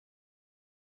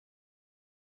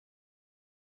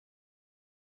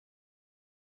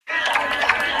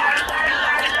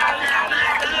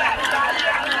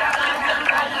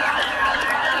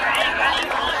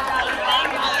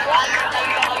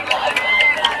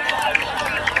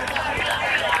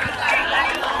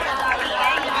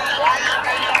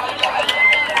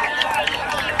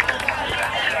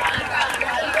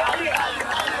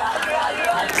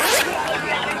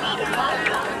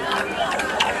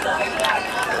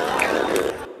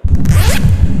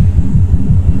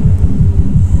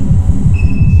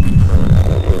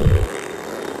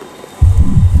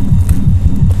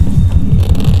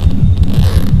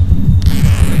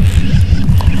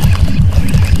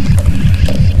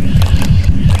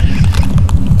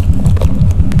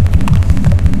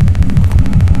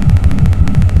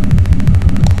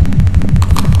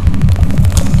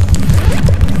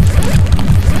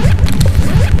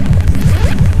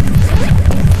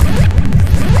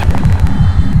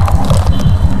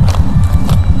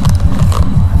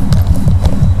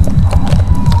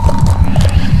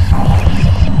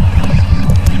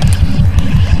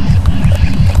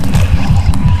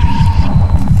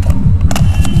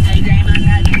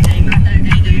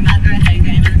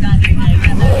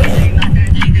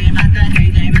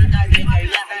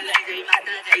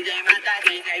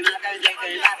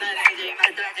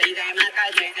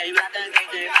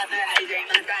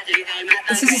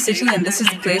and this is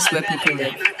the place where people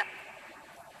live.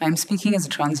 I'm speaking as a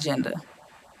transgender.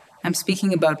 I'm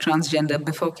speaking about transgender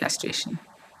before castration.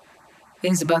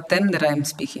 It is about them that I am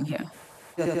speaking here.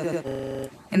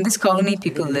 In this colony,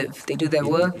 people live. They do their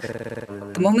work.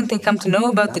 The moment they come to know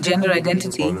about the gender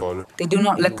identity, they do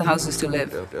not let the houses to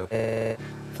live.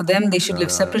 For them, they should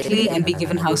live separately and be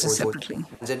given houses separately.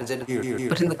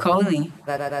 But in the colony,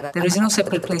 there is no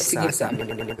separate place to give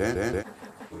them.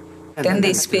 Then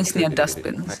they space near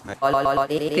dustbins.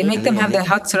 They make them have their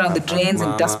huts around the drains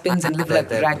and dustbins and live like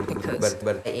rag pickers.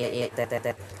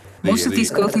 Most of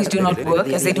these Kothis do not work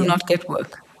as they do not get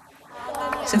work.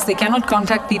 Since they cannot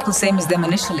contact people same as them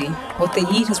initially, what they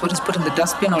eat is what is put in the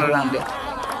dustbin or around it.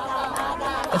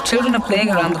 If children are playing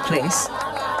around the place,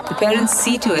 the parents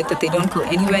see to it that they don't go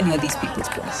anywhere near these people's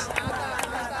place.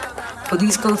 For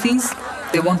these Kothis,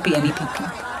 there won't be any people.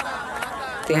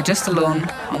 They are just alone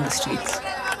on the streets.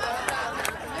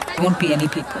 There won't be any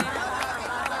people.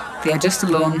 They are just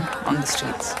alone on the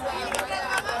streets.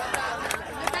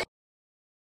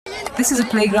 This is a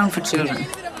playground for children.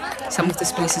 Some of the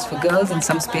spaces for girls and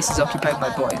some spaces occupied by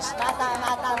boys.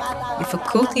 If a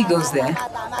Kothi goes there,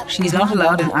 she is not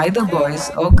allowed in either boys'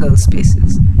 or girls'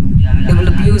 spaces. They will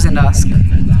abuse and ask,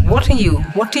 "What are you?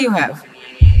 What do you have?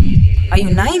 Are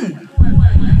you 9?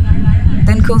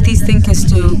 Then Kothis think as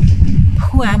to,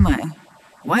 who am I?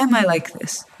 Why am I like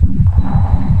this?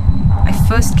 I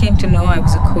first came to know I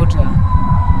was a Koja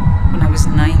when I was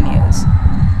 9 years.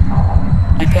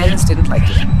 My parents didn't like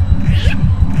it.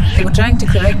 They were trying to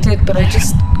correct it, but I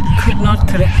just could not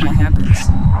correct my habits.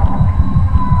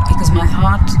 Because my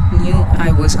heart knew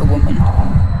I was a woman.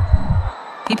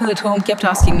 People at home kept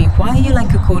asking me, why are you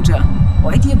like a Koja?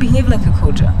 Why do you behave like a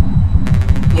Koja?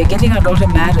 We are getting our daughter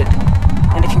married,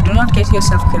 and if you do not get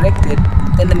yourself corrected,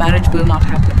 then the marriage will not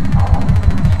happen.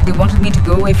 They wanted me to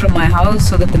go away from my house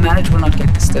so that the marriage will not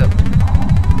get disturbed.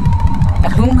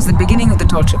 At home was the beginning of the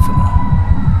torture for me.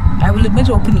 I will admit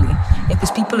openly, it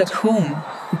was people at home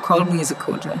who called me as a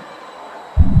Koja.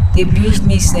 They abused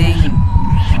me saying,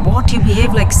 what, you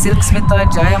behave like Silksmitha,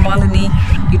 Jayamalini,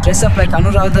 you dress up like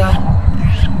Anuradha.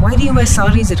 Why do you wear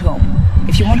saris at home?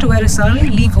 If you want to wear a sari,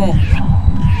 leave home.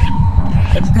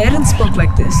 When parents spoke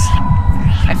like this,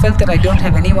 I felt that I don't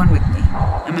have anyone with me.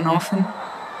 I'm an orphan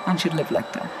and should live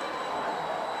like that.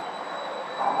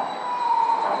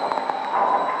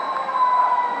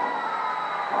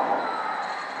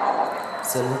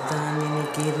 சொல்லத்தான்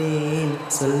நினைக்கிறேன்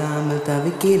சொல்லாமல்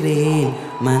தவிக்கிறேன்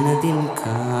மனதின்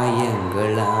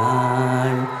காயங்களால்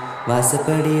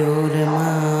வாசப்படி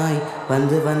ஓரமாய்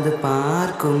வந்து வந்து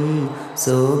பார்க்கும்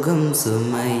சோகம்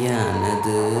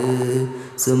சுமையானது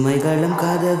சுமைகளும்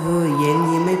கதவு என்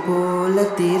இமை போல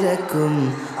திறக்கும்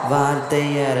வார்த்தை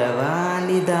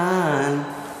அரவாணிதான்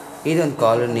ಇದೊಂದು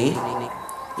ಕಾಲೋನಿ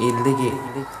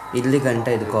ಇಲ್ಲಿ ಗಂಟ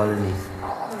ಇದು ಕಾಲೋನಿ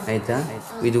ಆಯಿತಾ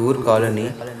ಇದು ಊರು ಕಾಲೋನಿ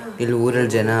ಇಲ್ಲಿ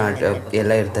ಊರಲ್ಲಿ ಜನ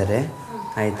ಎಲ್ಲ ಇರ್ತಾರೆ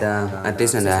ಆಯಿತಾ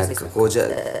ಅಟ್ಲೀಸ್ಟ್ ನಾನು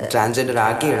ಟ್ರಾನ್ಸ್ಜೆಂಡರ್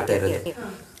ಆಗಿ ಹೇಳ್ತಾ ಇರೋದು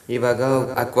ಇವಾಗ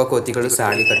ಅಕ್ವಾ ಕೋತಿಗಳು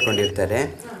ಸಾಡಿ ಕಟ್ಕೊಂಡಿರ್ತಾರೆ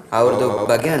ಅವ್ರದ್ದು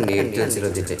ಬಗ್ಗೆ ನನಗೆ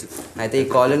ತಿಳಿಸಿರೋದಿದೆ ಆಯಿತಾ ಈ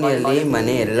ಕಾಲೋನಿಯಲ್ಲಿ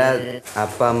ಮನೆ ಎಲ್ಲ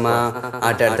ಅಪ್ಪ ಅಮ್ಮ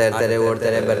ಆಟ ಆಡ್ತಾ ಇರ್ತಾರೆ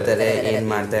ಓಡ್ತಾರೆ ಬರ್ತಾರೆ ಏನು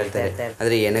ಮಾಡ್ತಾ ಇರ್ತಾರೆ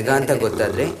ಆದರೆ ಎನಗ ಅಂತ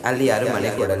ಗೊತ್ತಾದರೆ ಅಲ್ಲಿ ಯಾರು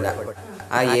ಮನೆ ಕೊಡಲ್ಲ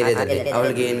ಆ ಏರಿಯಾದಲ್ಲಿ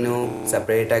ಅವಳಿಗೇನು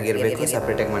ಸಪ್ರೇಟಾಗಿರಬೇಕು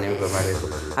ಸಪ್ರೇಟಾಗಿ ಮನೆ ಮಾಡಬೇಕು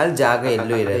ಅಲ್ಲಿ ಜಾಗ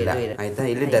ಎಲ್ಲೂ ಇರಲ್ಲ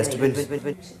ಆಯಿತಾ ಇಲ್ಲಿ ಡಸ್ಟ್ಬಿನ್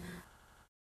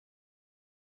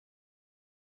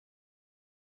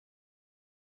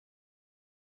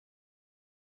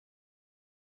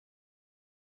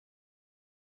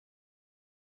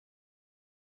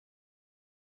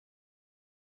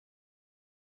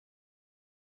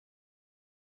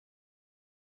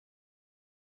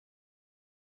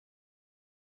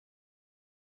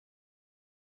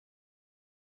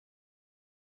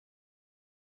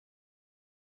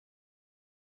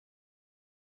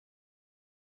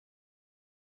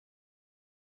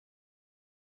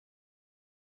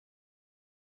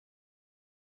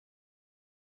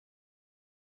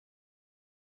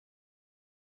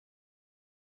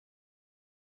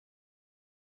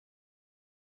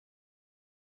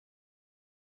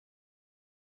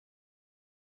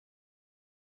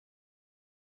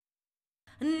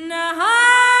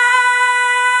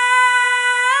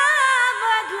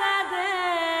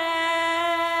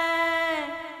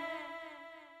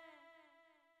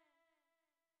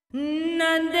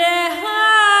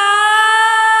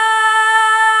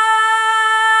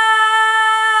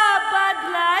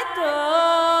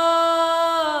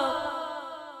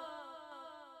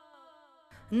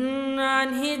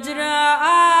Hijra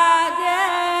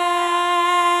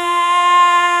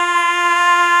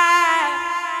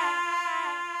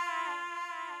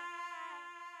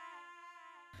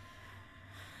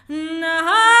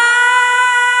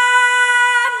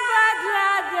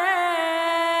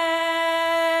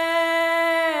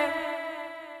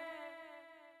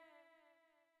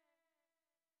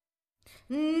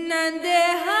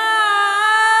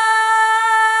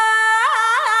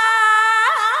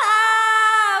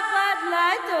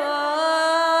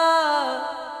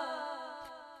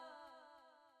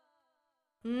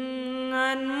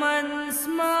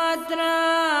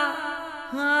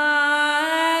Ah.